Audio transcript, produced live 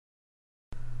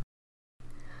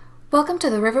Welcome to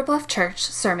the River Bluff Church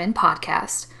Sermon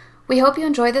Podcast. We hope you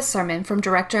enjoy this sermon from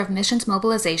Director of Missions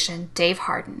Mobilization, Dave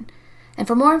Harden. And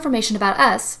for more information about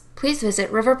us, please visit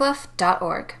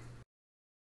riverbluff.org.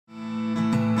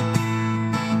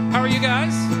 How are you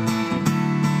guys?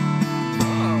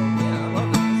 Oh, yeah, I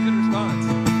love that. That's a good response.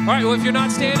 All right, well, if you're not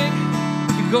standing,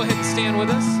 you can go ahead and stand with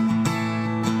us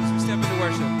as we step into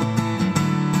worship.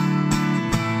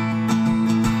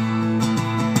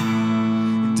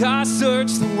 And I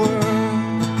searched the world,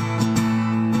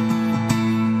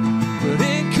 but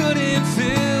it couldn't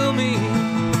fill me.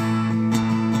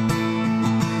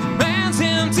 Man's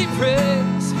empty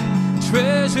praise,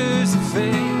 treasures of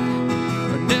faith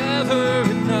are never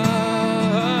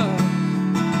enough.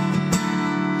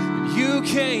 And you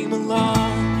came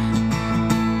along,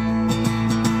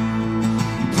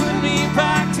 put me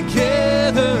back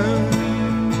together,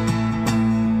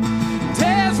 and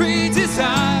every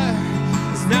desire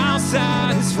is now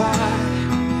satisfied.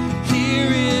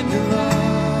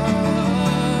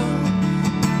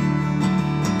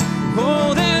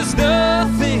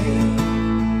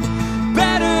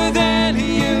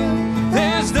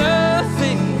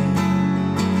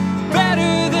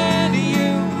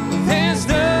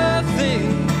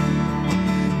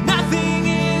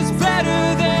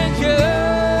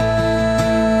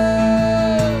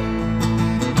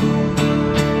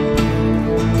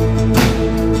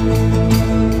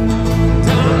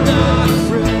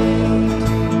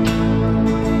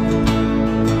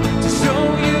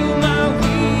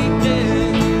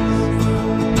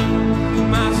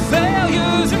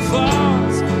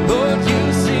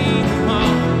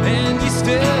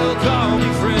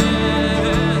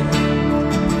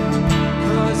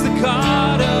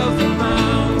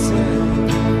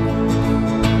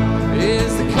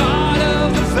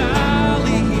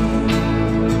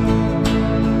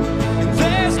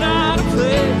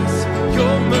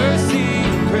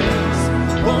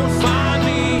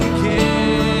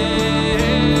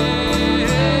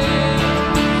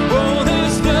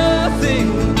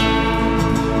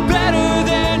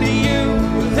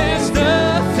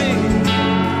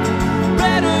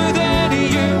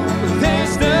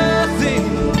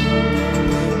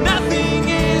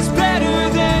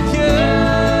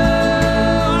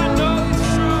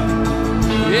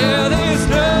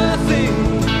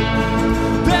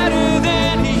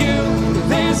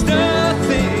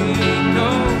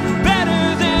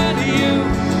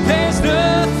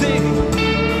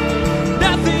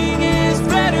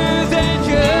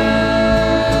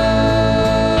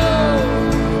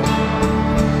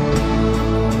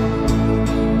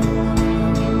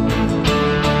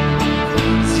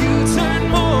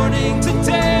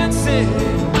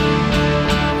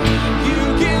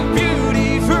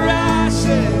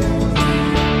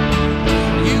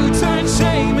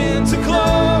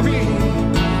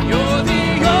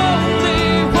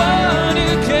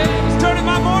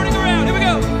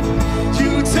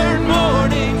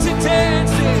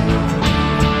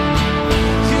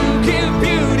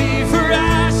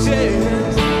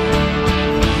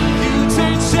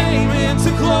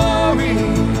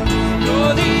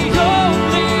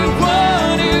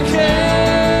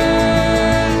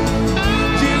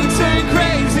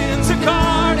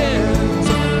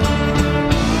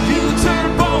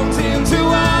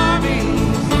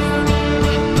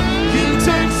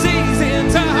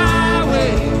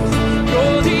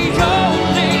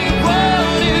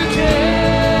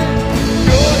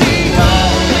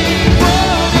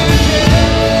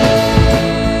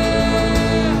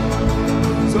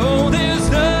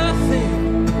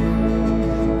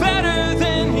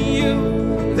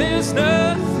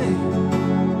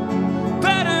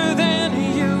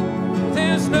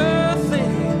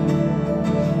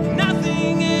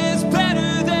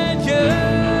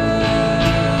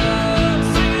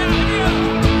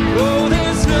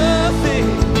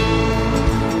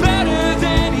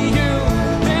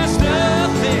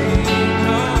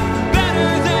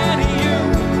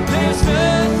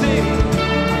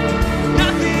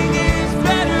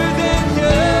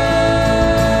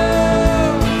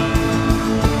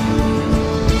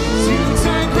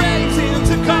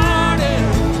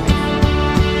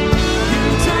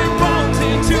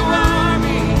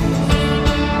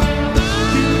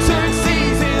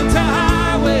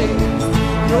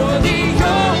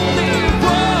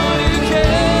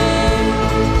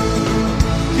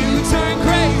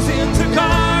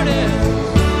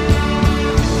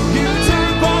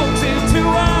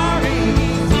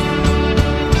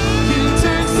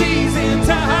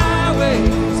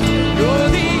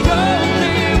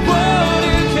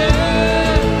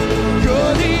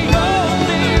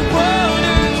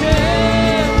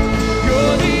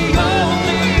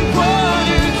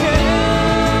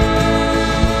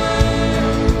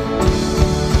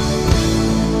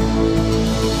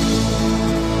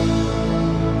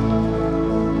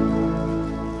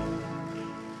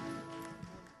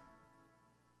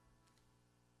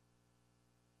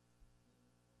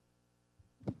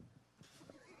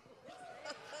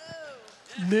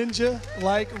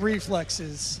 Ninja-like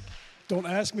reflexes. Don't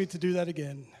ask me to do that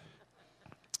again.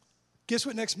 Guess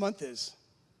what next month is?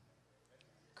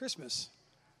 Christmas.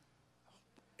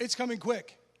 It's coming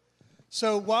quick.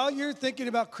 So while you're thinking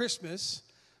about Christmas,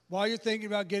 while you're thinking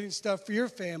about getting stuff for your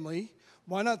family,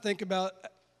 why not think about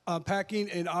packing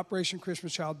an Operation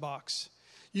Christmas Child box?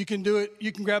 You can do it.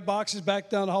 You can grab boxes back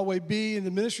down hallway B in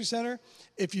the ministry center.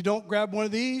 If you don't grab one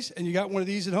of these and you got one of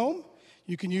these at home,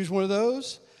 you can use one of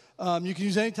those. You can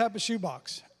use any type of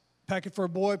shoebox. Pack it for a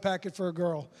boy, pack it for a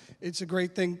girl. It's a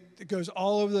great thing. It goes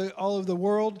all over the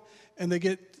world, and they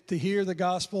get to hear the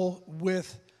gospel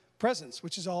with presents,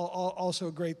 which is also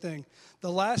a great thing.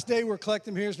 The last day we're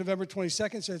collecting here is November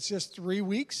 22nd, so it's just 3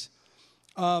 weeks.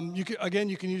 You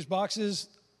can use boxes.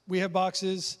 We have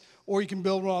boxes, or you can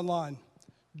build one online.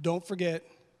 Don't forget,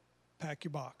 pack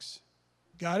your box.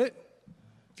 Got it?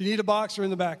 If you need a box, they're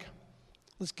in the back.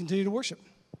 Let's continue to worship.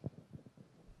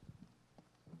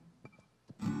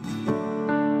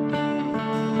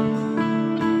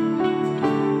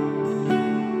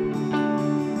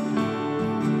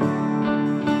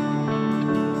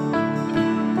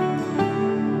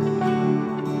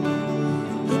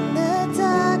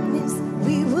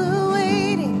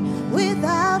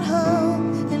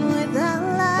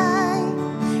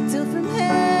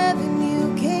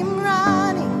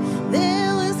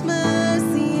 There was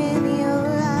mercy in your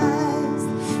eyes.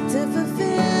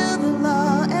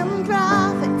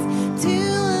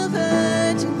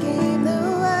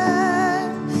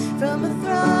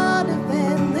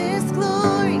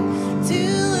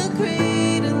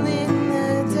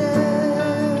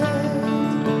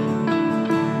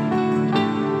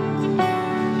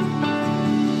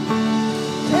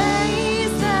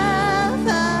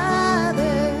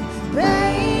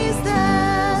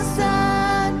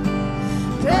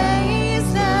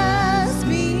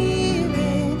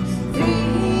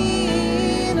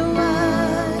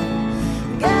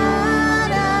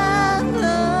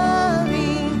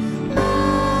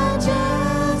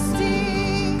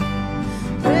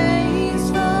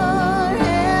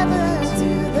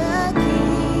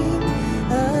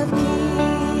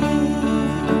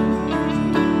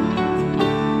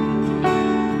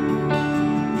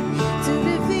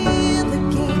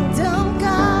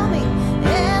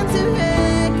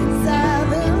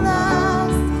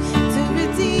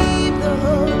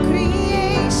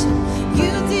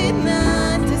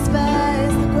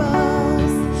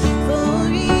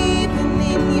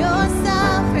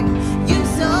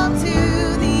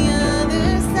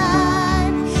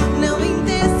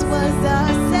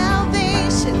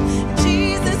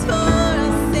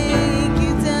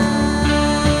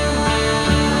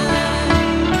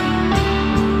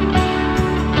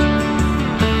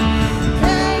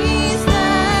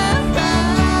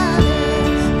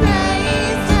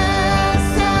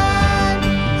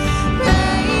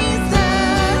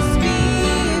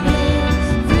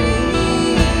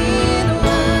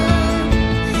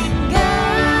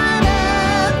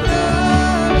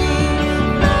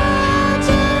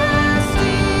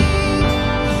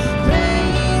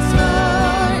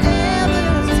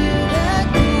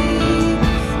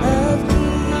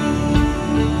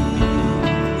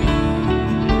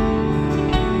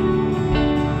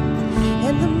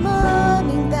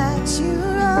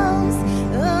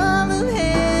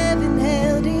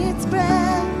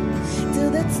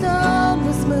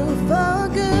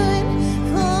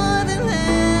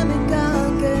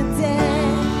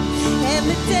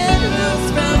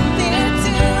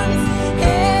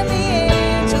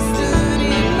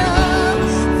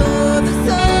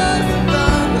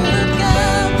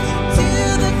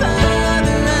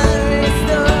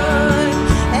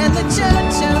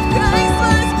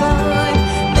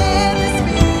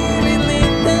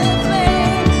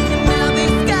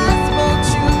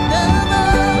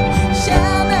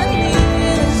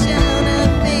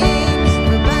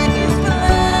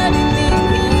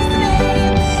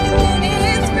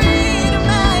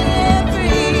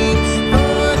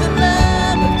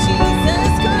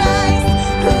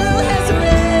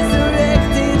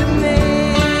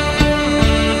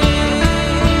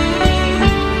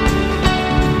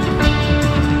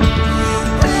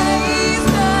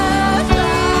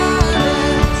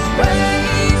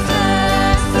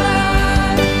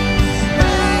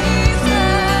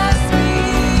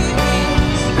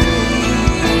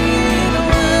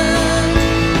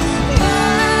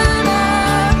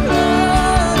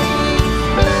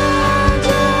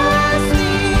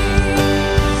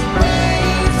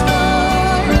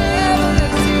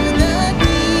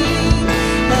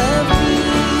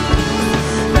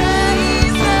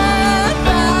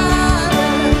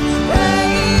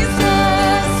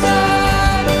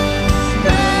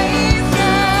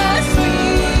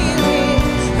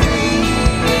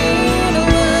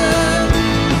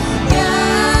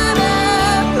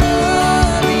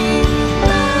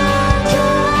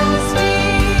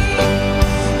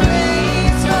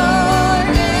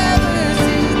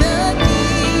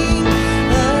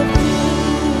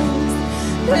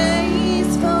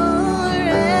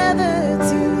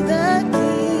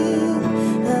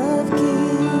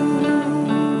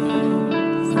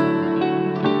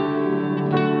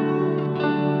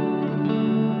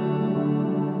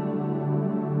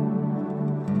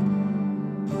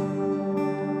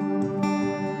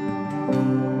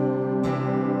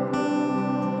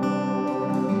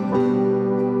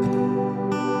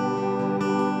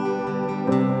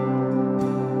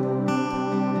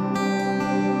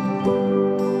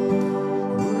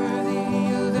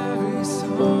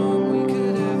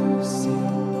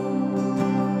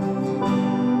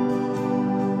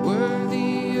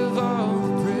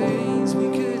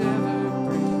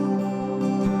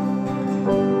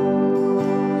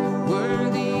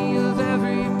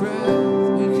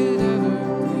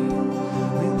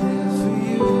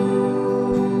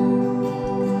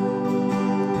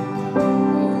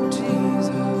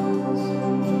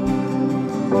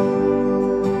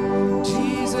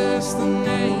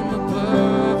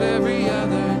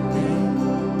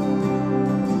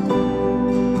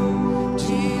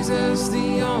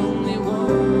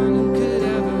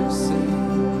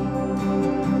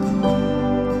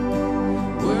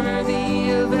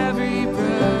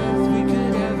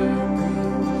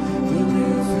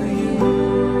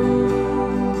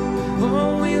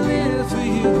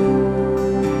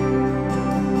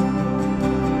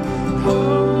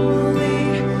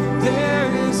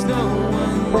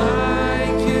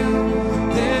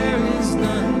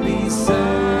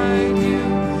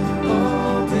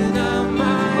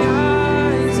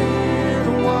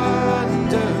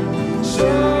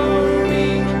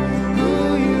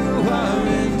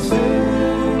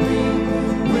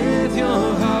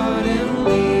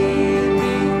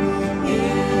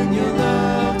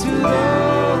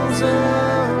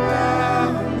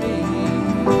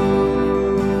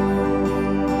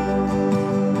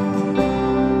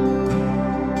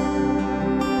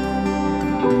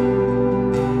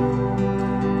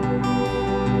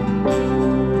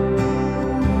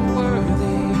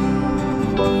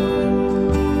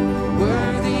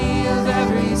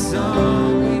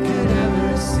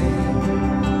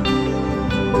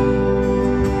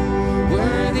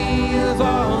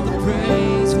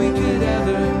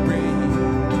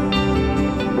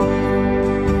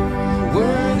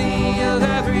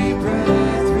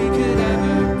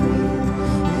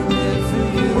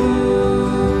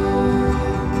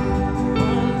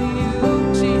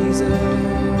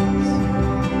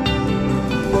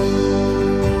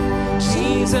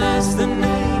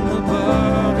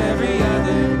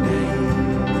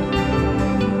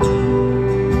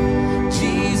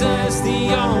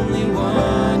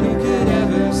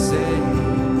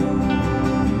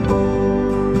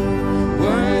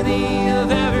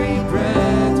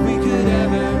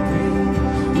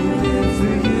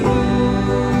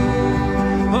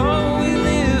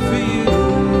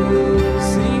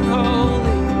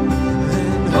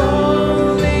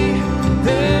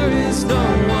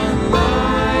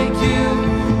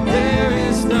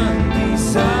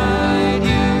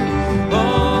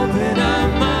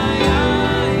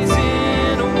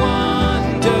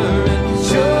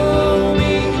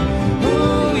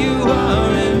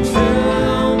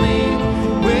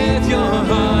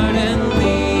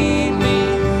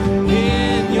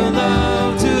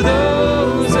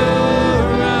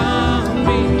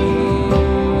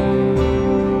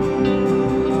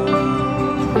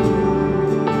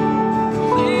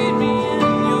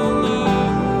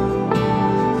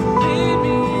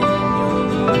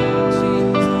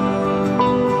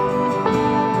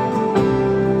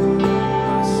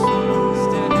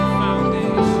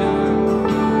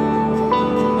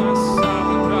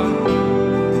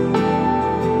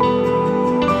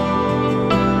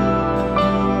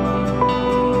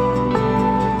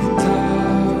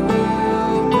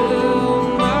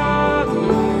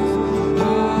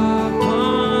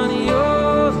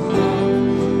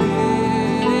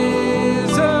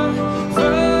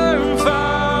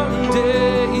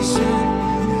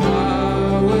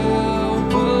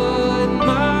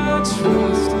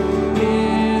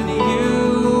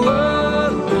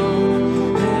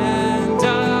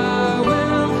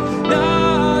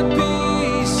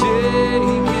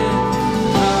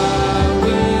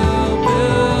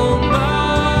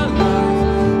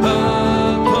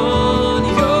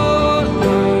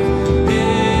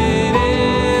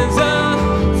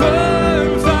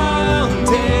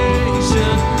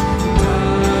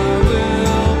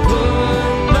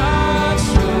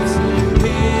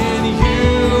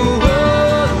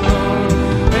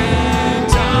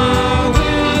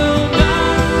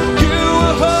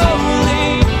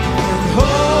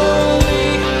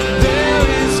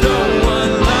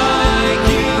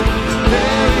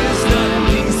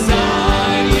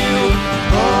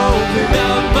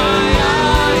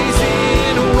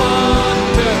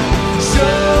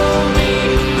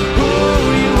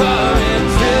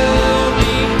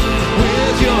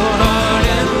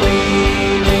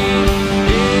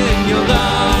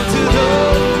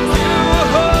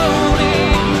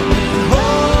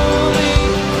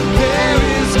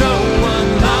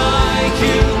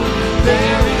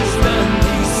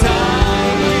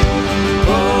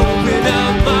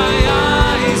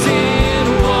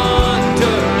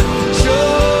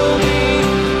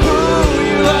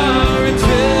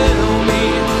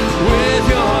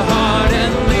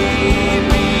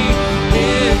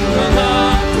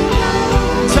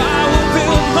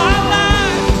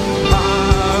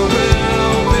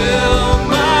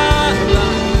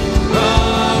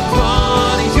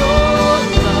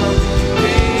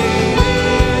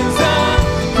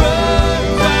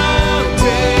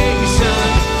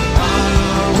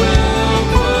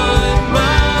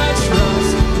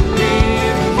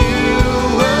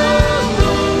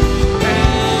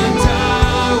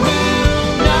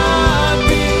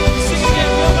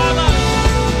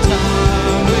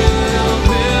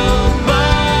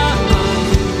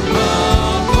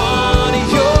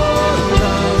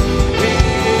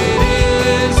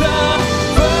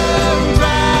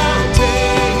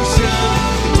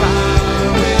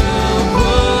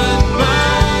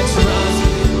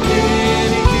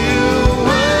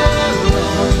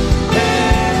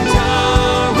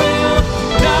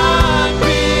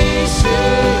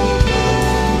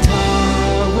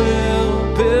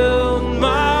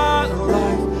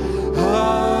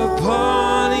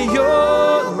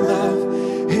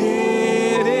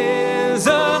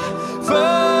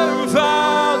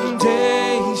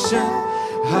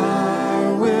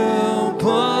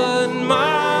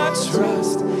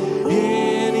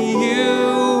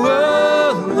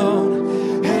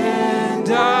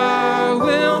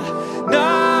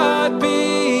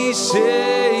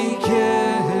 forsaken.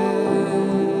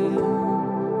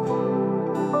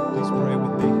 Please pray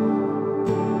with me.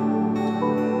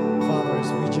 Father,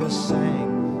 as we just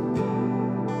sang,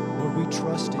 Lord, we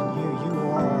trust in you. You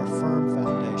are our firm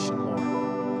foundation,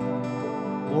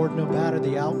 Lord. Lord, no matter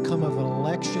the outcome of an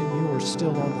election, you are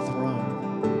still on the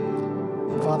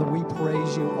throne. Father, we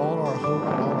praise you. All our hope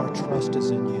and all our trust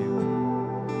is in you.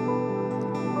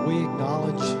 We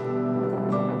acknowledge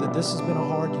that this has been a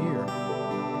hard year.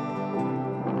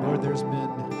 Lord, there's been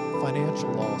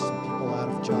financial loss and people out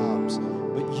of jobs,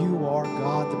 but you are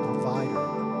God the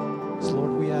provider. So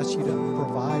Lord, we ask you to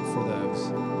provide for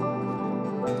those.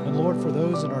 And Lord, for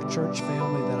those in our church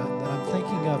family that I'm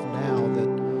thinking of now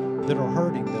that are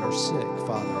hurting, that are sick,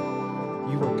 Father,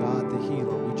 you are God the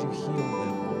healer. Would you heal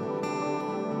them, Lord?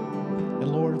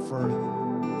 And Lord, for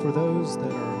those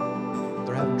that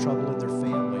they're having trouble in their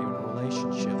family or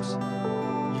relationships,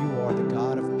 you are the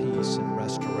God of peace and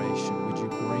restoration. Would you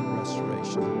bring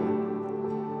restoration, Lord?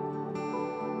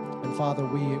 And Father,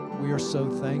 we are so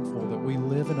thankful that we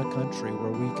live in a country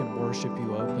where we can worship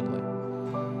you openly.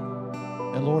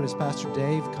 And Lord, as Pastor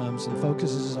Dave comes and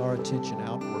focuses our attention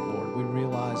outward, Lord, we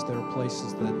realize there are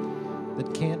places that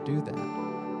can't do that.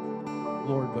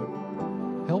 Lord, but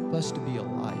help us to be a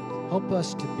light. Help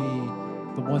us to be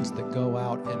the ones that go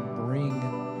out and bring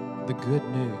the good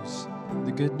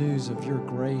news of your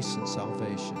grace and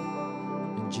salvation.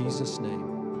 In Jesus'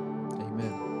 name,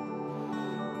 amen.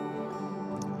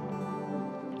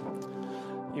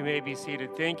 You may be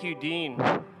seated. Thank you, Dean,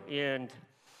 and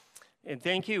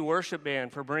thank you, worship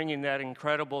band, for bringing that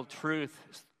incredible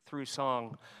truth through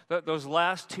song. Those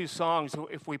last two songs,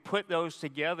 if we put those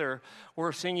together,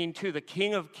 we're singing to the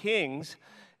King of Kings,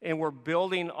 and we're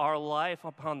building our life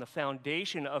upon the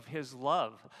foundation of his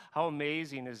love. How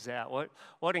amazing is that?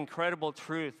 What incredible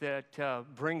truth that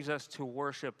brings us to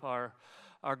worship our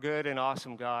good and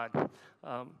awesome God.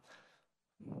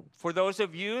 For those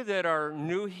of you that are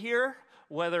new here,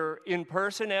 whether in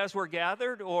person as we're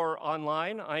gathered or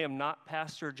online, I am not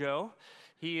Pastor Joe.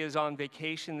 He is on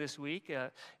vacation this week,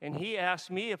 and he asked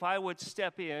me if I would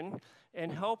step in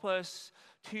and help us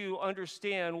to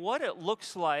understand what it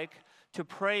looks like to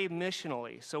pray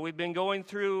missionally. So we've been going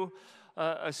through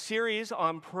a series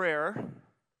on prayer,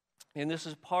 and this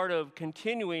is part of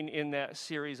continuing in that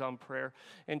series on prayer.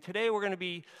 And today we're going to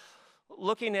be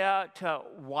looking at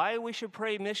why we should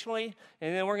pray missionally,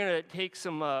 and then we're going to take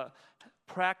some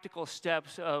practical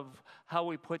steps of how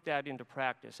we put that into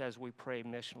practice as we pray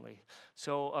missionally.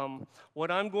 So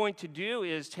what I'm going to do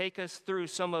is take us through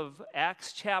some of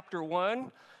Acts chapter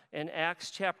 1 and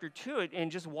Acts chapter 2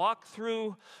 and just walk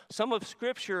through some of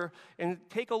Scripture and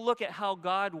take a look at how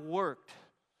God worked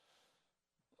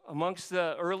amongst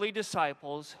the early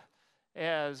disciples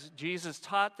as Jesus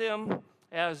taught them,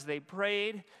 as they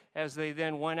prayed, as they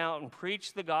then went out and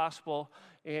preached the gospel,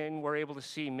 and were able to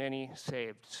see many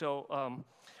saved. So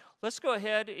let's go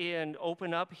ahead and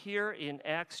open up here in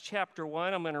Acts chapter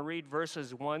 1. I'm going to read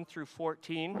verses 1 through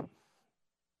 14.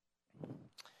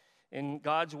 And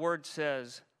God's word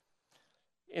says,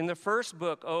 "In the first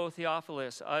book, O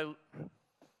Theophilus, I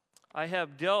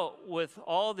have dealt with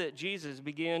all that Jesus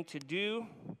began to do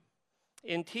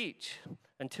and teach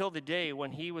until the day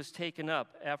when he was taken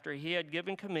up, after he had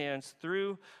given commands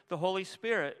through the Holy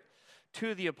Spirit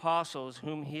to the apostles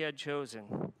whom he had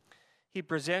chosen. He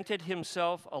presented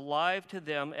himself alive to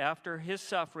them after his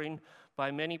suffering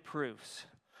by many proofs,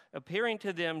 appearing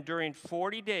to them during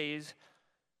 40 days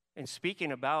and speaking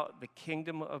about the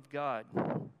kingdom of God.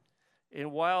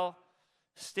 And while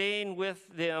staying with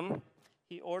them,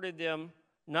 he ordered them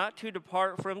not to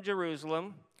depart from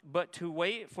Jerusalem, but to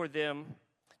wait for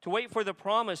the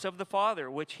promise of the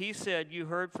Father, which he said, 'You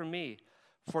heard from me.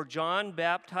 For John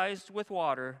baptized with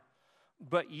water,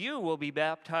 but you will be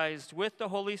baptized with the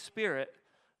Holy Spirit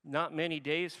not many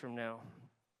days from now.'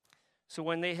 So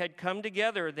when they had come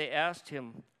together, they asked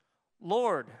him,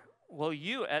 'Lord, will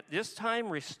you at this time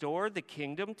restore the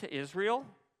kingdom to Israel?'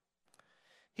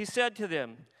 He said to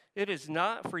them, 'It is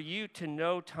not for you to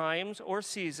know times or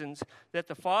seasons that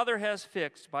the Father has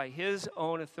fixed by his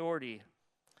own authority.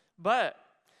 But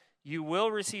you will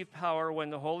receive power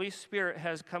when the Holy Spirit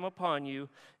has come upon you,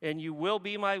 and you will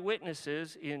be my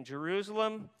witnesses in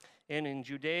Jerusalem and in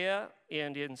Judea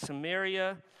and in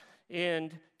Samaria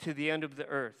and to the end of the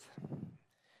earth.'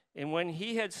 And when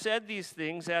he had said these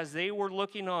things, as they were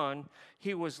looking on,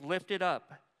 he was lifted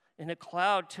up, and a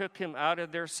cloud took him out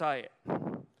of their sight.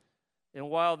 And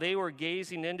while they were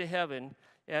gazing into heaven,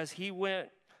 as he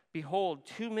went, behold,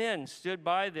 2 men stood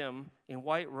by them in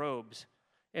white robes,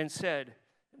 and said,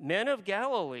 'Men of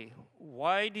Galilee,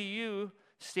 why do you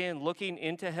stand looking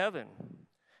into heaven?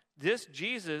 This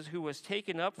Jesus who was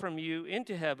taken up from you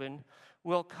into heaven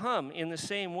will come in the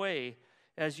same way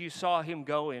as you saw him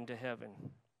go into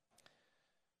heaven."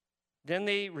 Then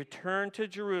they returned to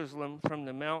Jerusalem from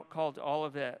the mount called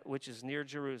Olivet, which is near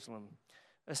Jerusalem,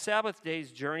 a Sabbath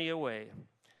day's journey away.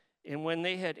 And when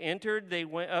they had entered, they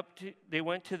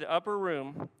went to the upper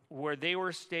room where they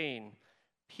were staying,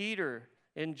 Peter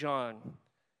and John,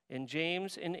 and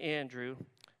James and Andrew,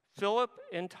 Philip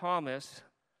and Thomas,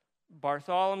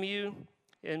 Bartholomew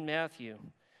and Matthew,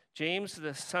 James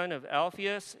the son of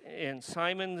Alphaeus, and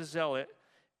Simon the Zealot,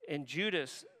 and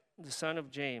Judas the son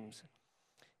of James.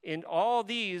 And all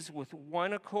these with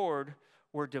one accord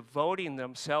were devoting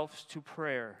themselves to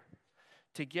prayer,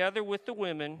 together with the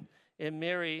women and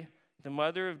Mary, the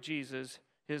mother of Jesus,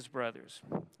 his brothers.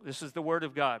 This is the word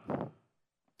of God.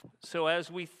 So as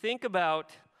we think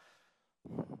about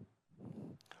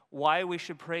why we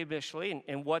should pray missionally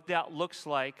and what that looks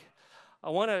like, I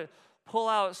want to pull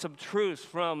out some truths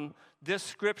from this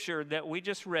scripture that we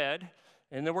just read,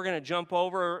 and then we're going to jump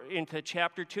over into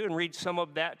chapter 2 and read some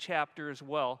of that chapter as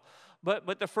well.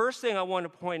 But the first thing I want to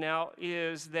point out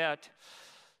is that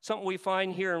something we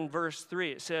find here in verse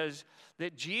 3. It says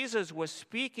that Jesus was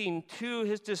speaking to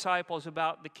his disciples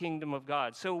about the kingdom of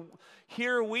God. So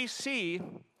here we see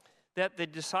that the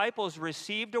disciples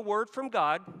received a word from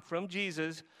God, from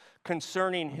Jesus,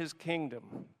 concerning his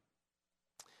kingdom.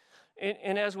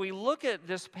 And as we look at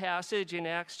this passage in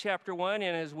Acts chapter 1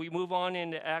 and as we move on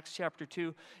into Acts chapter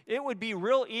 2, it would be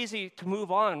real easy to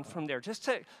move on from there, just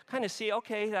to kind of see,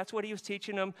 okay, that's what he was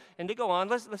teaching them, and to go on.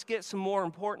 Let's get some more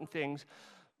important things.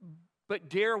 But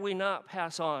dare we not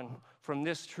pass on from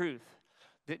this truth,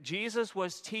 that Jesus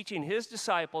was teaching his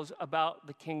disciples about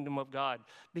the kingdom of God.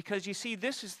 Because you see,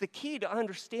 this is the key to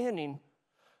understanding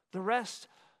the rest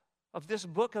of this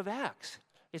book of Acts.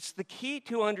 It's the key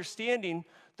to understanding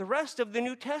the rest of the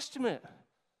New Testament.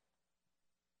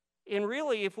 And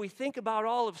really, if we think about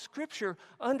all of Scripture,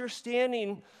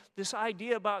 understanding this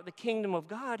idea about the kingdom of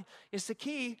God is the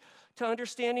key to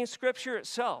understanding Scripture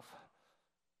itself.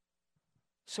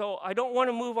 So I don't want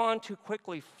to move on too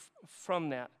quickly from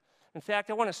that. In fact,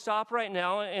 I want to stop right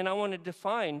now and I want to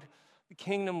define the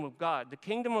kingdom of God. The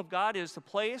kingdom of God is the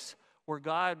place where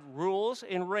God rules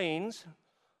and reigns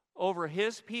over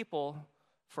his people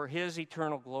for his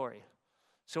eternal glory.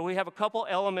 So we have a couple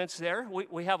elements there.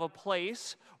 We have a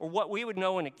place, or what we would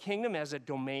know in a kingdom as a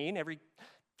domain. Every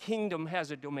kingdom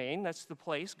has a domain. That's the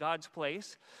place, God's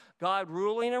place. God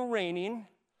ruling and reigning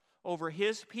over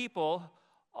his people,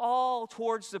 all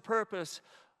towards the purpose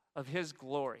of his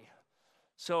glory.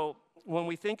 So when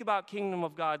we think about kingdom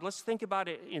of God, let's think about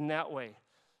it in that way.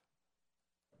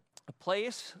 A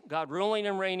place, God ruling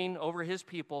and reigning over his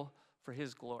people for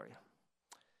his glory.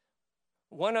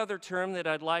 One other term that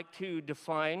I'd like to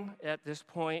define at this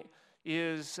point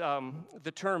is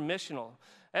the term missional.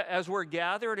 As we're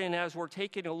gathered and as we're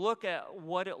taking a look at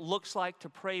what it looks like to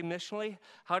pray missionally,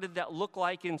 how did that look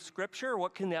like in Scripture?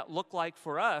 What can that look like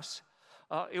for us?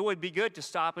 It would be good to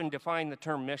stop and define the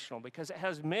term missional because it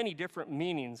has many different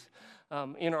meanings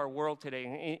in our world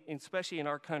today, especially in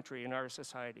our country, in our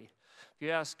society. If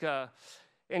you ask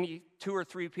any 2 or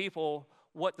 3 people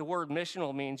what the word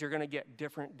missional means, you're going to get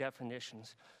different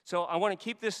definitions. So I want to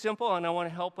keep this simple, and I want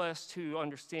to help us to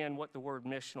understand what the word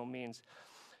missional means.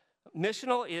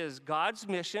 Missional is God's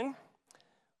mission,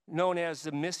 known as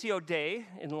the Missio Dei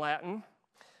in Latin.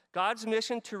 God's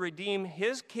mission to redeem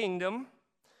his kingdom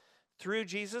through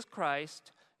Jesus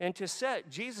Christ and to set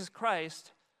Jesus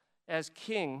Christ as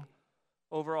king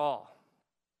over all.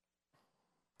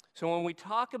 So when we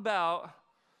talk about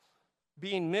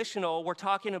being missional, we're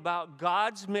talking about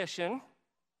God's mission,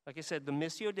 like I said, the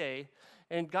Missio Dei,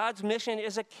 and God's mission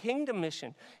is a kingdom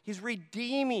mission. He's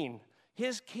redeeming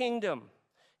his kingdom,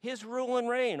 his rule and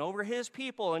reign over his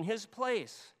people and his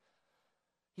place.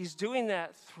 He's doing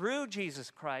that through Jesus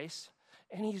Christ,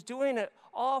 and he's doing it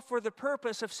all for the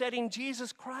purpose of setting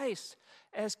Jesus Christ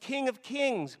as King of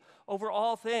Kings over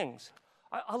all things.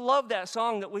 I love that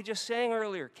song that we just sang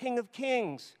earlier, King of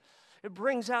Kings. It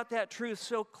brings out that truth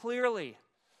so clearly.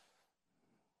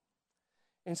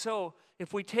 And so,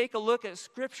 if we take a look at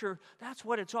Scripture, that's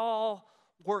what it's all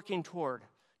working toward.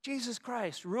 Jesus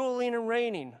Christ ruling and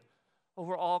reigning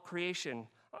over all creation.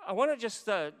 I want to just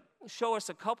show us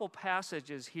a couple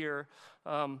passages here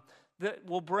that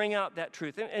will bring out that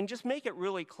truth and just make it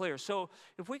really clear. So,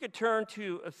 if we could turn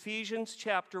to Ephesians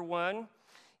chapter 1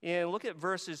 and look at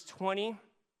verses 20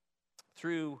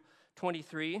 through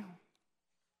 23.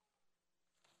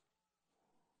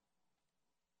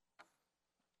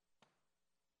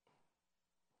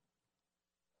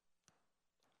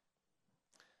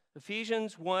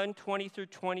 Ephesians 1:20 through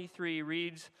 23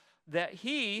 reads that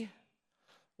he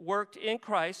worked in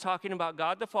Christ, talking about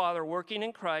God the Father working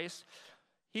in Christ,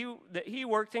 that he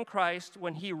worked in Christ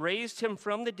when he raised him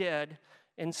from the dead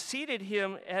and seated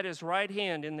him at his right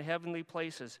hand in the heavenly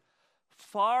places,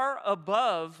 far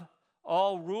above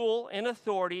all rule and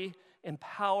authority and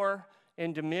power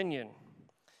and dominion,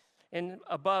 and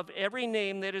above every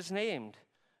name that is named,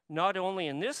 not only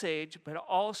in this age, but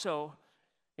also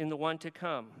in the one to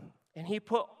come. And he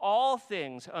put all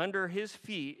things under his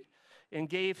feet and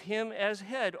gave him as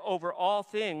head over all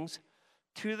things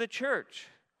to the church,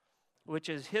 which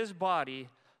is his body,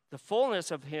 the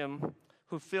fullness of him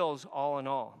who fills all in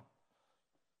all.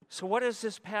 So what does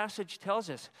this passage tell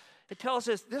us? It tells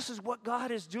us this is what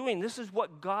God is doing. This is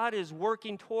what God is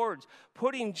working towards,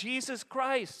 putting Jesus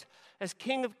Christ as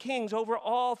King of Kings over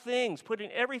all things,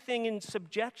 putting everything in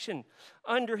subjection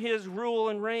under his rule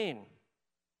and reign.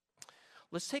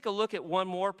 Let's take a look at one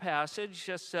more passage,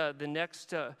 just the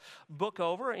next book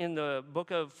over in the book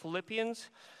of Philippians,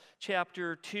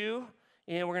 chapter 2.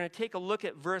 And we're going to take a look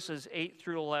at verses 8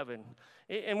 through 11.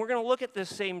 And we're going to look at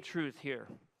this same truth here.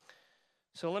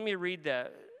 So let me read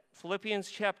that.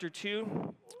 Philippians chapter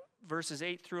 2, verses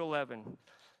 8 through 11.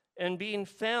 And being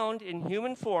found in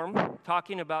human form,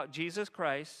 talking about Jesus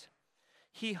Christ,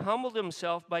 he humbled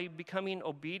himself by becoming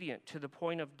obedient to the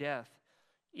point of death,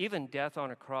 even death on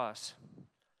a cross.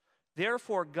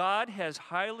 Therefore, God has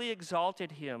highly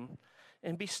exalted him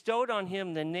and bestowed on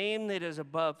him the name that is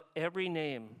above every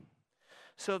name,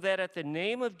 so that at the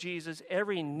name of Jesus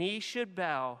every knee should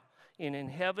bow, in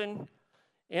heaven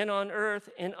and on earth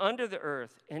and under the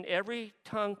earth, and every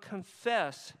tongue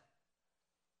confess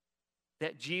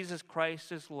that Jesus Christ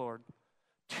is Lord,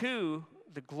 to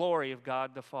the glory of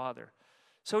God the Father.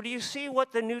 So do you see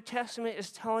what the New Testament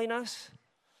is telling us?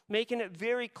 Making it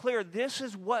very clear, this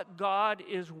is what God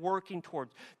is working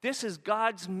towards. This is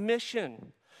God's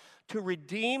mission, to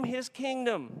redeem his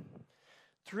kingdom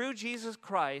through Jesus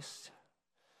Christ,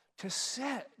 to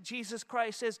set Jesus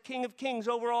Christ as King of Kings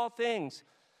over all things,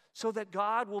 so that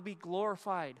God will be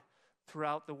glorified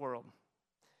throughout the world.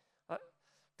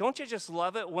 Don't you just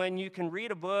love it when you can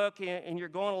read a book and you're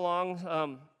going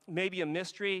along, maybe a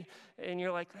mystery, and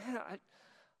you're like, man,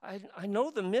 I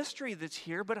know the mystery that's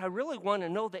here, but I really want to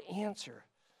know the answer.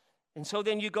 And so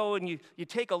then you go and you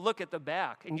take a look at the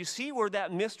back, and you see where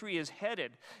that mystery is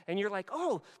headed. And you're like,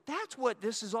 oh, that's what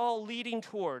this is all leading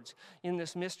towards in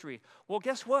this mystery. Well,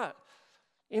 guess what?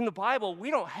 In the Bible, we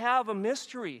don't have a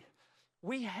mystery.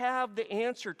 We have the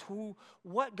answer to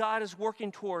what God is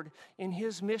working toward in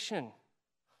his mission.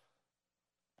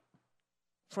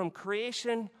 From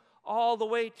creation all the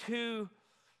way to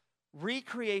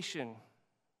recreation,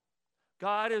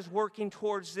 God is working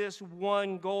towards this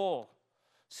one goal,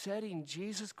 setting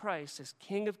Jesus Christ as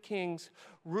King of Kings,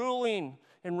 ruling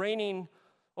and reigning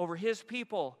over his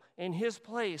people in his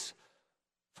place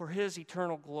for his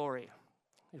eternal glory.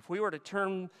 If we were to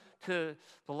turn to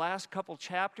the last couple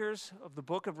chapters of the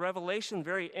book of Revelation, the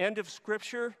very end of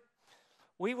Scripture,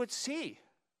 we would see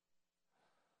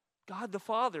God the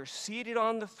Father seated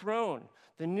on the throne,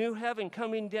 the new heaven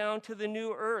coming down to the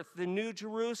new earth, the new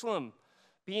Jerusalem,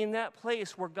 being that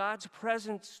place where God's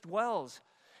presence dwells,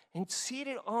 and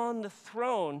seated on the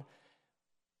throne,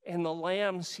 and the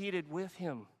Lamb seated with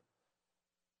him.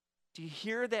 Do you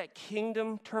hear that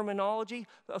kingdom terminology?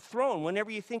 A throne. Whenever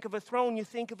you think of a throne, you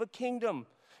think of a kingdom.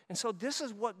 And so this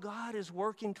is what God is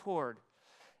working toward.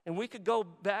 And we could go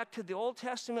back to the Old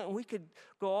Testament, and we could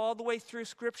go all the way through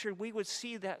Scripture, we would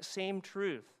see that same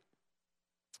truth.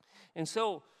 And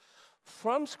so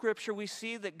from Scripture, we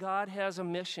see that God has a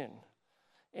mission.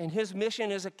 And his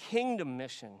mission is a kingdom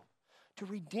mission, to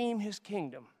redeem his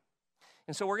kingdom.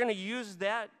 And so we're going to use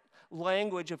that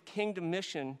language of kingdom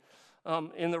mission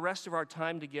in the rest of our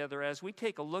time together as we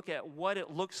take a look at what it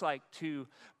looks like to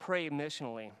pray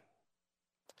missionally.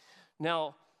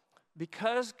 Now,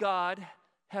 because God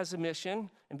has a mission,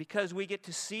 and because we get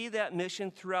to see that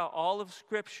mission throughout all of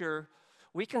Scripture,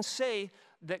 we can say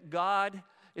that God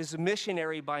is a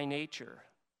missionary by nature.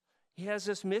 He has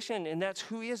this mission, and that's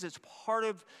who he is. It's part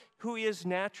of who he is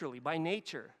naturally, by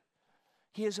nature.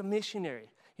 He is a missionary.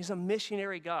 He's a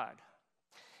missionary God.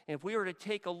 And if we were to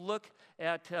take a look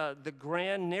at the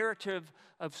grand narrative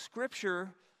of Scripture,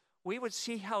 we would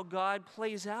see how God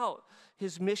plays out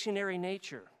his missionary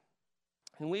nature.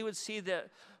 And we would see that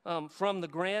from the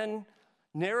grand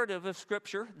narrative of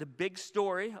Scripture, the big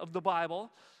story of the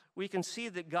Bible, we can see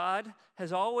that God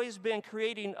has always been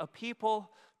creating a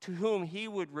people to whom he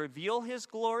would reveal his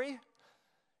glory,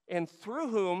 and through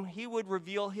whom he would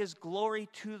reveal his glory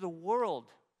to the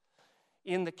world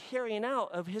in the carrying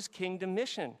out of his kingdom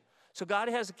mission. So God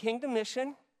has a kingdom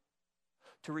mission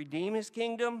to redeem his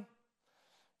kingdom,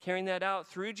 carrying that out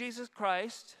through Jesus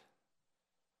Christ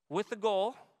with the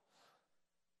goal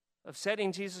of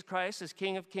setting Jesus Christ as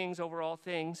King of Kings over all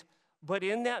things. But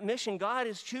in that mission, God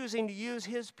is choosing to use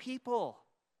his people.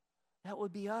 That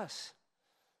would be us,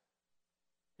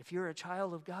 if you're a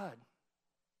child of God.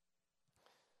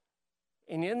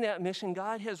 And in that mission,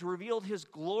 God has revealed his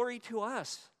glory to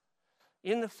us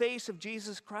in the face of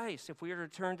Jesus Christ. If we were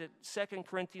to turn to 2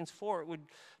 Corinthians 4, it would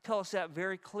tell us that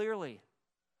very clearly.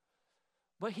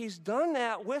 But he's done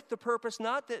that with the purpose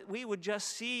not that we would just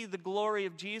see the glory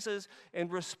of Jesus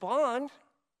and respond,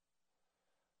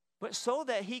 but so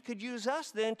that he could use us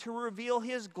then to reveal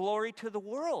his glory to the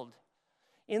world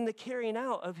in the carrying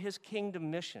out of his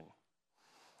kingdom mission.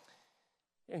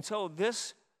 And so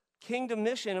this kingdom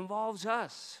mission involves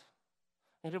us.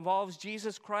 It involves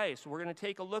Jesus Christ. We're going to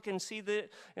take a look and see that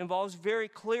it involves very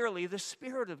clearly the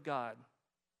Spirit of God.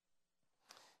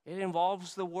 It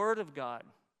involves the Word of God.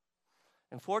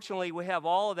 And fortunately, we have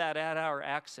all of that at our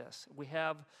access. We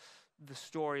have the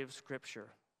story of Scripture.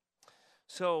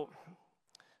 So,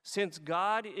 since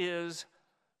God is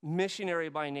missionary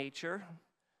by nature,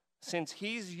 since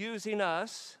he's using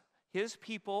us, his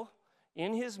people,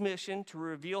 in his mission to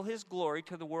reveal his glory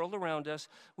to the world around us,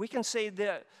 we can say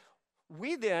that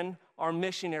we then are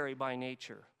missionary by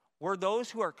nature. We're those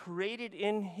who are created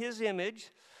in his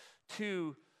image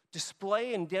to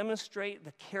display and demonstrate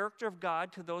the character of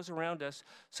God to those around us.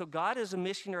 So God is a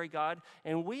missionary God,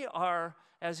 and we are,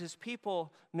 as his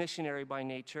people, missionary by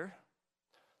nature.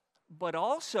 But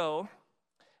also,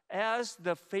 as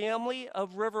the family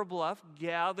of River Bluff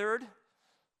gathered,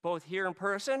 both here in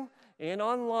person and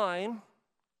online,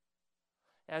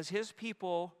 as his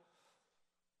people,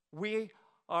 we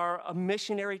are a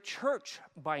missionary church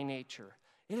by nature.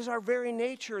 It is our very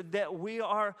nature that we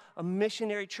are a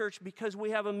missionary church because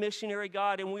we have a missionary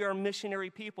God and we are missionary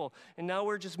people. And now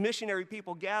we're just missionary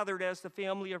people gathered as the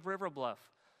family of River Bluff.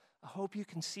 I hope you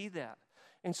can see that.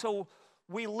 And so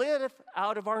we live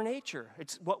out of our nature.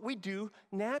 It's what we do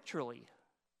naturally.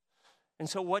 And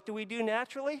so what do we do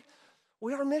naturally?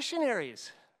 We are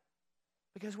missionaries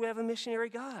because we have a missionary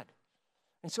God.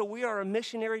 And so we are a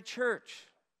missionary church.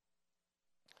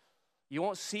 You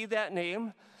won't see that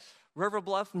name, River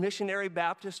Bluff Missionary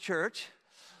Baptist Church,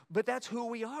 but that's who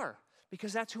we are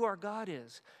because that's who our God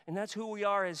is, and that's who we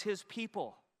are as his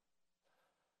people.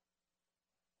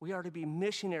 We are to be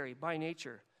missionary by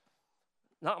nature.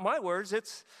 Not my words,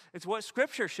 it's what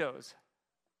Scripture shows.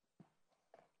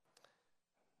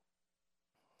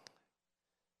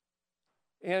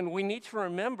 And we need to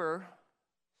remember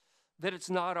that it's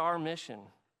not our mission.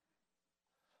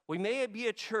 We may be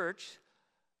a church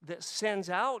that sends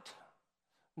out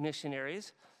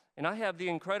missionaries, and I have the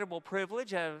incredible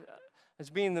privilege as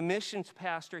being the missions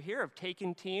pastor here of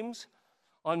taking teams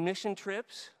on mission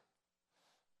trips,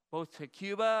 both to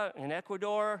Cuba and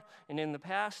Ecuador, and in the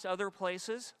past, other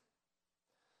places.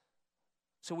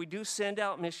 So we do send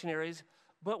out missionaries,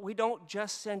 but we don't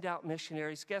just send out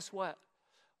missionaries. Guess what?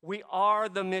 We are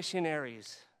the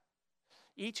missionaries.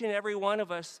 Each and every one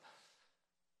of us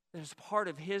that is part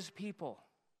of his people.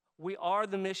 We are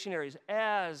the missionaries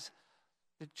as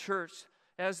the church,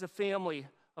 as the family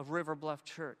of River Bluff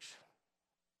Church.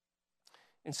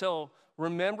 And so,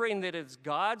 remembering that it's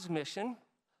God's mission,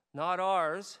 not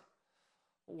ours,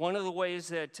 one of the ways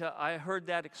that I heard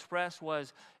that expressed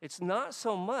was, it's not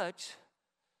so much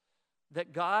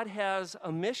that God has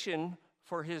a mission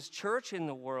for his church in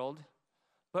the world,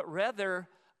 but rather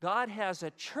God has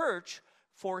a church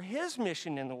for his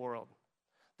mission in the world.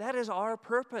 That is our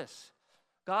purpose.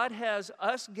 God has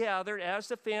us gathered as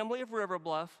the family of River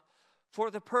Bluff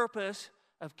for the purpose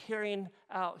of carrying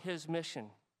out his mission,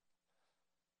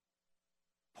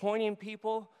 pointing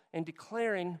people and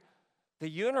declaring the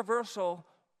universal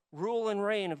rule and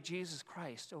reign of Jesus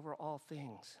Christ over all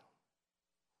things.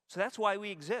 So that's why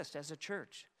we exist as a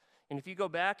church. And if you go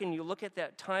back and you look at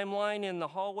that timeline in the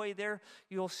hallway there,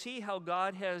 you'll see how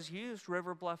God has used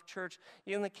River Bluff Church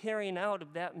in the carrying out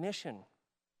of that mission,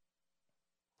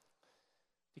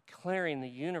 declaring the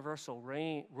universal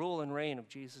rule and reign of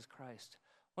Jesus Christ.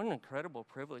 What an incredible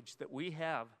privilege that we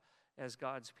have as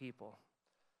God's people.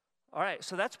 All right,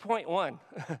 so that's point one.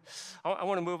 I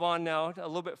want to move on now a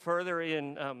little bit further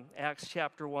in Acts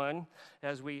chapter 1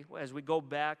 as we go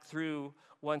back through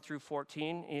 1 through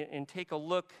 14 and take a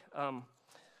look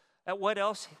at what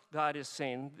else God is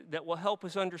saying that will help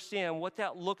us understand what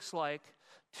that looks like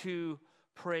to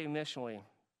pray missionally.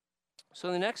 So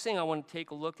the next thing I want to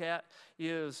take a look at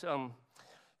is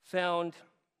found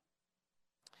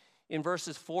in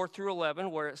verses 4 through 11,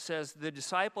 where it says, the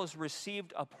disciples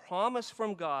received a promise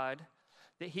from God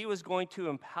that he was going to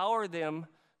empower them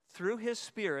through his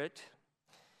Spirit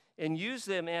and use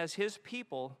them as his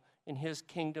people in his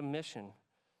kingdom mission.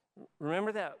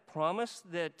 Remember that promise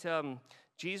that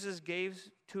Jesus gave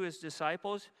to his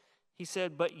disciples? He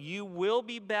said, but you will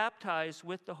be baptized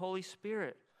with the Holy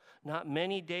Spirit not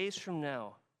many days from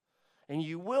now. And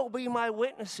you will be my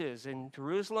witnesses in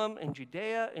Jerusalem and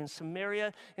Judea and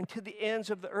Samaria and to the ends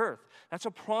of the earth. That's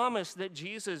a promise that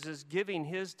Jesus is giving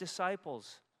his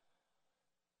disciples.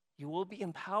 You will be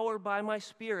empowered by my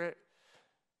Spirit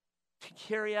to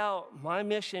carry out my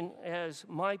mission as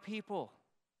my people.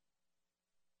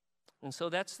 And so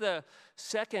that's the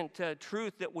second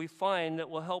truth that we find that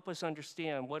will help us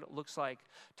understand what it looks like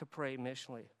to pray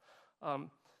missionally.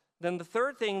 Then the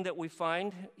third thing that we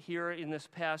find here in this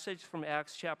passage from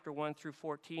Acts chapter 1 through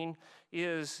 14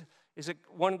 is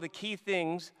one of the key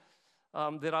things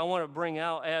that I want to bring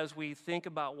out as we think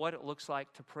about what it looks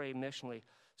like to pray missionally.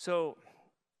 So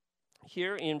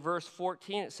here in verse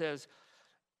 14 it says,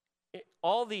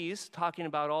 all these, talking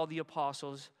about all the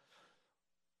apostles,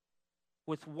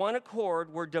 with one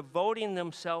accord were devoting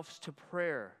themselves to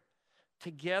prayer,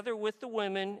 together with the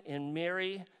women and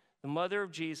Mary, the mother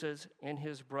of Jesus, and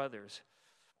his brothers.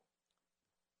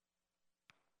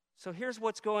 So here's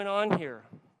what's going on here.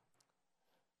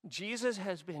 Jesus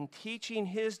has been teaching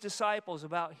his disciples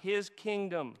about his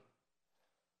kingdom.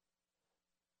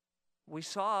 We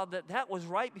saw that was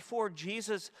right before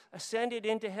Jesus ascended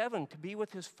into heaven to be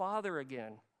with his Father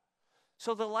again.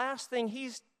 So the last thing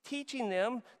he's teaching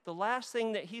them, the last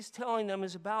thing that he's telling them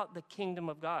is about the kingdom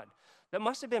of God. That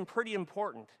must have been pretty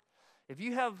important. If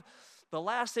you have the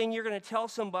last thing you're going to tell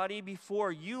somebody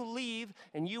before you leave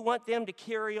and you want them to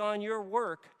carry on your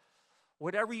work,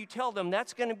 whatever you tell them,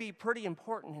 that's going to be pretty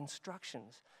important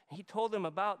instructions. He told them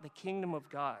about the kingdom of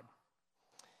God.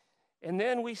 And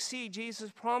then we see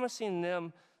Jesus promising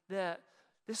them that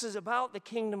this is about the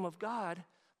kingdom of God,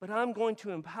 but I'm going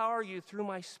to empower you through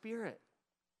my Spirit.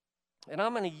 And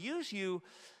I'm going to use you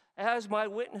as my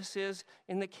witnesses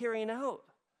in the carrying out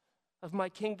of my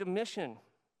kingdom mission.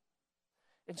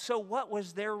 And so what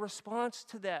was their response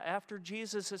to that after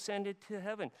Jesus ascended to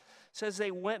heaven? It says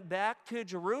they went back to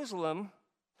Jerusalem,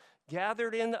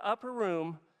 gathered in the upper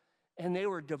room, and they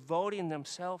were devoting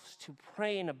themselves to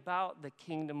praying about the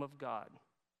kingdom of God.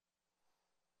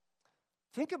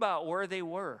 Think about where they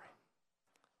were.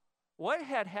 What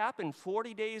had happened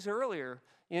 40 days earlier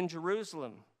in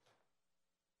Jerusalem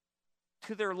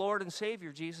to their Lord and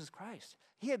Savior, Jesus Christ?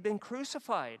 He had been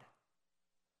crucified.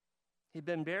 He'd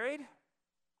been buried,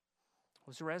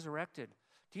 was resurrected.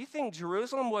 Do you think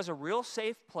Jerusalem was a real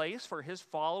safe place for his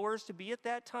followers to be at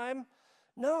that time?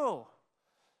 No.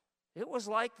 It was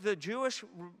like the Jewish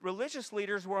religious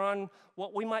leaders were on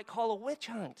what we might call a witch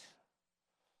hunt.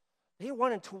 They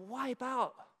wanted to wipe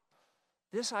out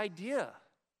this idea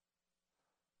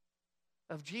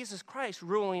of Jesus Christ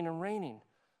ruling and reigning,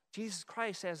 Jesus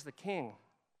Christ as the king.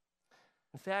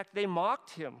 In fact, they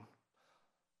mocked him.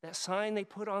 That sign they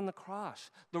put on the cross,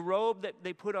 the robe that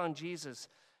they put on Jesus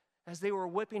as they were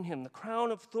whipping him, the crown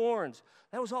of thorns,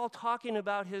 that was all talking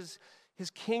about his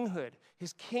kinghood,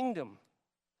 his kingdom.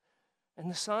 And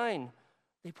the sign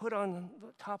they put on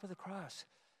the top of the cross,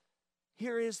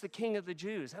 here is the King of the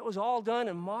Jews. That was all done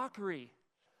in mockery.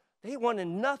 They wanted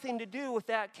nothing to do with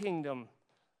that kingdom.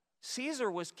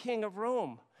 Caesar was king of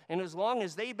Rome. And as long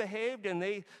as they behaved and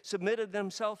they submitted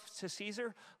themselves to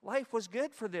Caesar, life was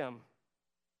good for them.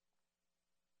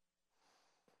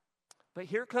 But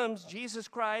here comes Jesus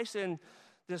Christ and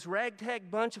this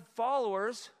ragtag bunch of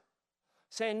followers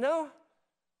saying, no,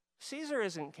 Caesar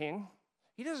isn't king.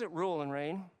 He doesn't rule and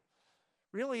reign.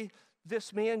 Really,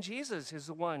 this man Jesus is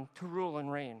the one to rule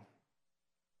and reign.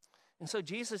 And so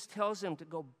Jesus tells them to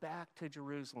go back to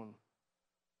Jerusalem.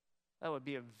 That would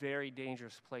be a very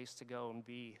dangerous place to go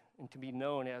and to be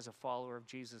known as a follower of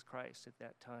Jesus Christ at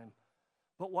that time.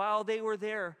 But while they were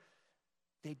there,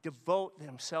 they devote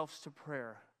themselves to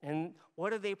prayer. And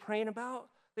what are they praying about?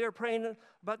 They are praying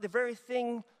about the very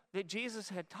thing that Jesus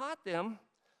had taught them,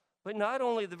 but not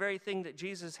only the very thing that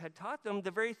Jesus had taught them,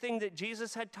 the very thing that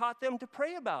Jesus had taught them to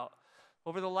pray about.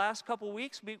 Over the last couple of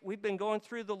weeks, we've been going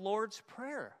through the Lord's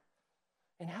Prayer.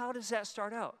 And how does that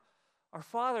start out? Our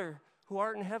Father who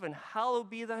art in heaven, hallowed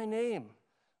be thy name.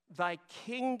 Thy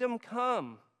kingdom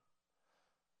come.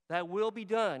 Thy will be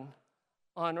done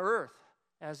on earth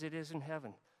as it is in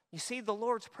heaven. You see, the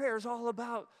Lord's Prayer is all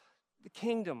about the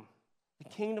kingdom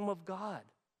of God.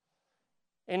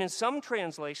 And in some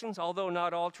translations, although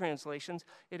not all translations,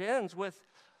 it ends with,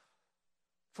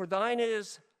 for thine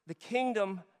is the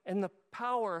kingdom and the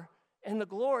power and the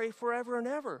glory forever and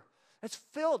ever. It's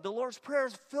filled, the Lord's Prayer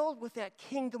is filled with that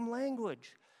kingdom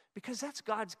language because that's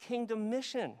God's kingdom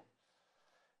mission.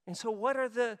 And so what are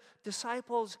the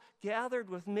disciples gathered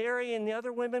with Mary and the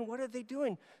other women? What are they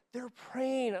doing? They're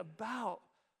praying about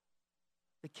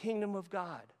the kingdom of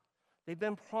God. They've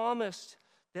been promised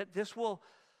that this will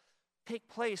take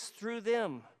place through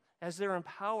them as they're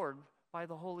empowered by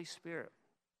the Holy Spirit.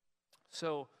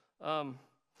 So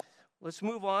let's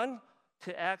move on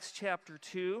to Acts chapter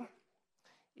 2.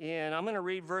 And I'm going to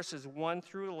read verses 1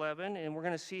 through 11, and we're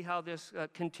going to see how this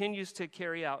continues to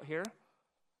carry out here.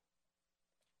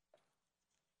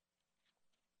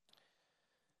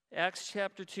 Acts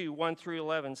chapter 2, 1 through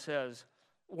 11 says,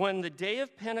 "When the day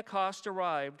of Pentecost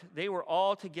arrived, they were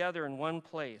all together in one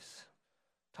place,"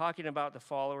 talking about the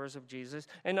followers of Jesus,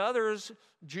 "and others,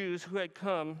 Jews who had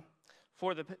come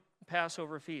for the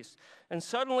Passover feast. And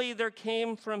suddenly there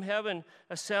came from heaven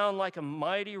a sound like a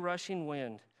mighty rushing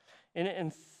wind, and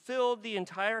it filled the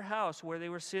entire house where they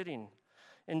were sitting.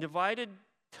 And divided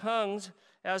tongues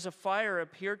as a fire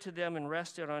appeared to them and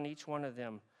rested on each one of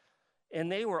them. And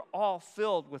they were all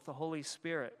filled with the Holy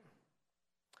Spirit,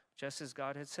 just as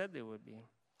God had said they would be.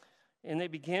 And they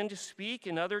began to speak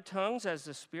in other tongues as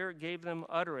the Spirit gave them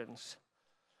utterance.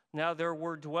 Now there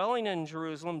were dwelling in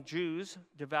Jerusalem Jews,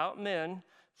 devout men,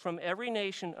 from every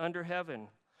nation under heaven.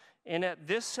 And at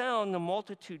this sound the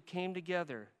multitude came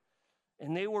together,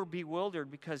 and they were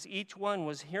bewildered because each one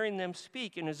was hearing them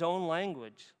speak in his own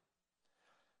language.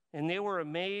 And they were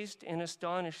amazed and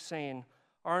astonished, saying,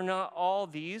 'Are not all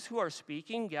these who are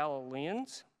speaking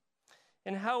Galileans?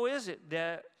 And how is it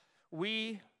that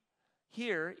we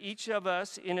hear, each of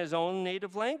us in his own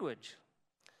native language?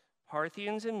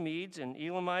 Parthians and Medes and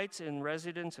Elamites and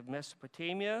residents of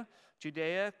Mesopotamia,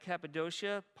 Judea,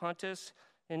 Cappadocia, Pontus,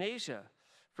 and Asia,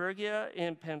 Phrygia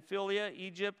and Pamphylia,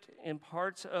 Egypt, and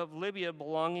parts of Libya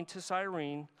belonging to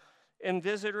Cyrene, and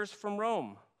visitors from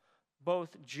Rome,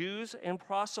 both Jews and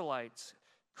proselytes,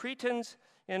 Cretans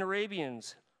and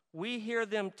Arabians. We hear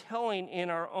them telling in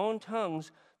our own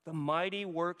tongues the mighty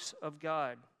works of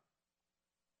God.'"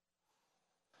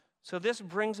 So this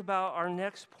brings about our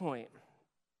next point.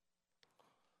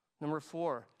 Number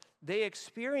 4, they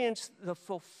experienced the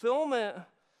fulfillment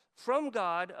from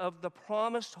God of the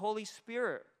promised Holy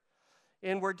Spirit,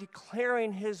 and were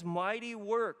declaring his mighty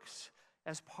works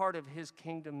as part of his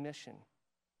kingdom mission.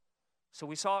 So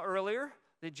we saw earlier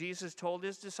that Jesus told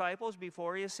his disciples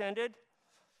before he ascended,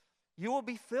 "You will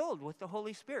be filled with the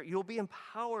Holy Spirit. You'll be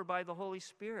empowered by the Holy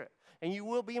Spirit, and you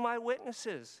will be my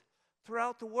witnesses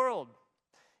throughout the world."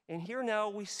 And here now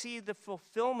we see the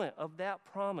fulfillment of that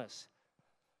promise,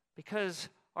 because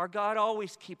our God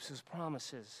always keeps his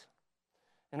promises.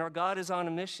 And our God is on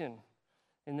a mission.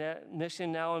 And that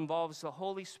mission now involves the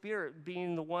Holy Spirit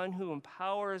being the one who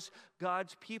empowers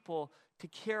God's people to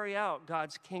carry out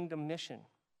God's kingdom mission.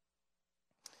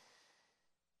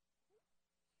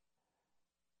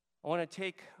 I want to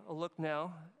take a look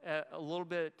now at a little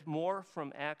bit more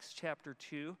from Acts chapter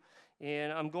 2.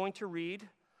 And I'm going to read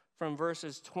from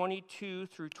verses 22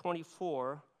 through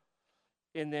 24,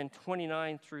 and then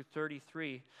 29 through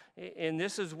 33. And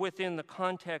this is within the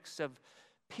context of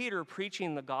Peter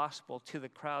preaching the gospel to the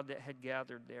crowd that had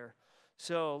gathered there.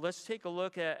 So let's take a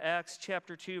look at Acts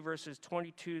chapter 2, verses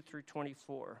 22 through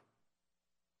 24.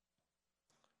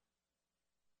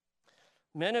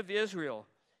 "Men of Israel,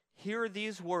 hear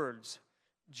these words.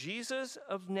 Jesus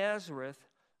of Nazareth,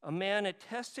 a man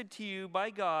attested to you by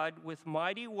God with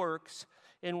mighty works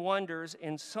and wonders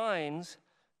and signs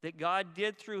that God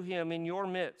did through him in your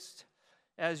midst.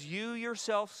 As you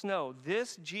yourselves know,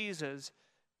 this Jesus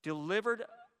delivered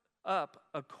up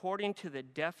according to the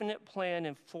definite plan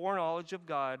and foreknowledge of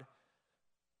God,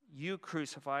 you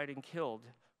crucified and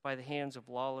killed by the hands of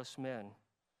lawless men.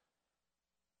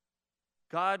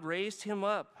 God raised him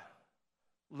up,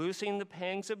 loosing the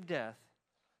pangs of death,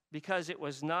 because it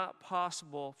was not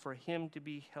possible for him to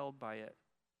be held by it."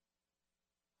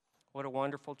 What a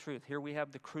wonderful truth. Here we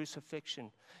have the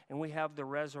crucifixion and we have the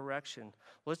resurrection.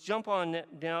 Let's jump on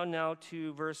down now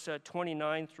to verse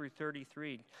 29 through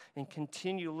 33 and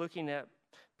continue looking at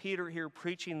Peter here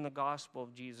preaching the gospel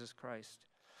of Jesus Christ.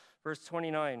 Verse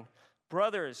 29,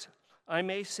 "Brothers, I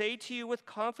may say to you with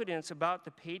confidence about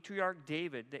the patriarch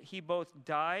David that he both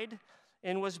died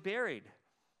and was buried,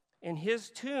 and his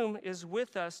tomb is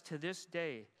with us to this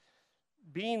day.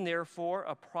 Being therefore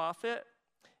a prophet,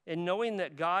 and knowing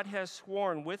that God has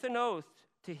sworn with an oath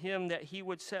to him that he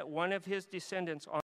would set one of his descendants on